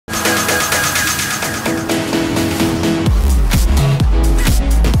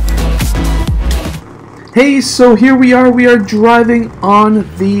Hey, so here we are driving on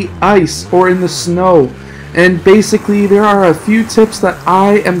the ice or in the snow, and basically there are a few tips that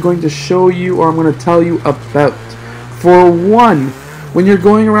I am going to show you or I'm going to tell you about. For one, when you're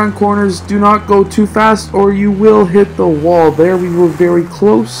going around corners, do not go too fast or you will hit the wall. There we were very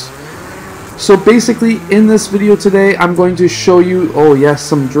close. So basically in this video today I'm going to show you, oh yes,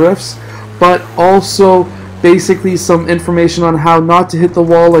 some drifts, but also basically some information on how not to hit the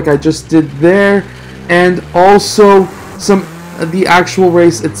wall like I just did there, and also the actual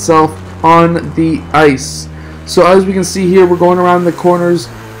race itself on the ice. So as we can see here, we're going around the corners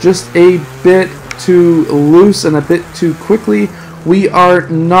just a bit too loose and a bit too quickly. We are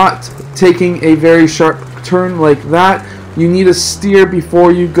not taking a very sharp turn like that. You need to steer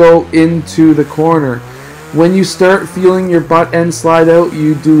before you go into the corner. When you start feeling your butt end slide out,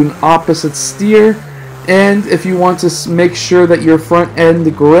 you do an opposite steer. And if you want to make sure that your front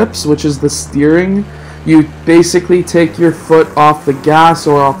end grips, which is the steering, you basically take your foot off the gas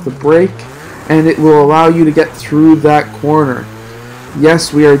or off the brake, and it will allow you to get through that corner.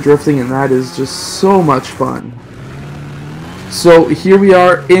 Yes, we are drifting, and that is just so much fun. So here we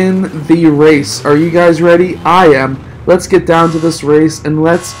are in the race. Are you guys ready? I am. Let's get down to this race and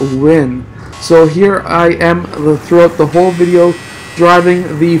let's win. So here I am throughout the whole video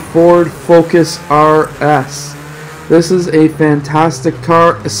driving the Ford Focus RS. This is a fantastic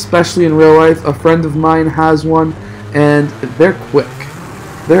car, especially in real life. A friend of mine has one and they're quick.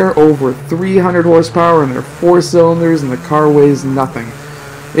 They're over 300 horsepower and they're 4 cylinders and the car weighs nothing.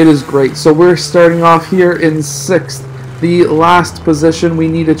 It is great. So we're starting off here in 6th. The last position, we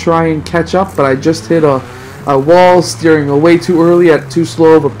need to try and catch up, but I just hit a wall steering way too early at too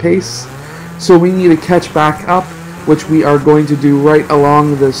slow of a pace. So we need to catch back up, which we are going to do right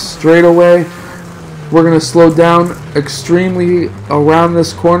along this straightaway. We're going to slow down extremely around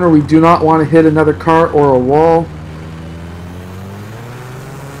this corner. We do not want to hit another car or a wall.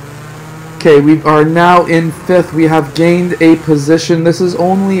 Okay, we are now in 5th. We have gained a position. This is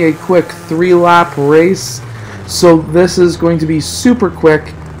only a quick 3-lap race, so this is going to be super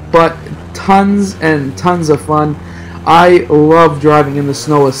quick, but tons and tons of fun. I love driving in the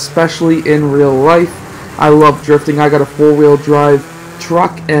snow, especially in real life. I love drifting. I got a 4-wheel drive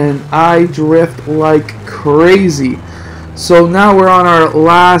truck and I drift like crazy. So now we're on our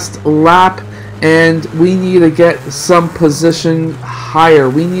last lap and we need to get some position higher.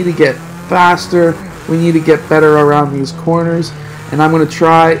 We need to get faster. We need to get better around these corners, and I'm going to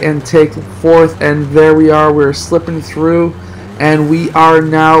try and take 4th, and there we are. We're slipping through and we are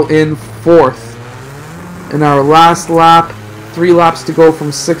now in 4th. In our last lap, 3 laps to go from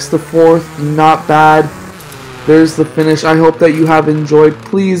 6th to 4th. Not bad. There's the finish. I hope that you have enjoyed.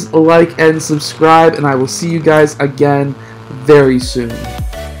 Please like and subscribe, and I will see you guys again very soon.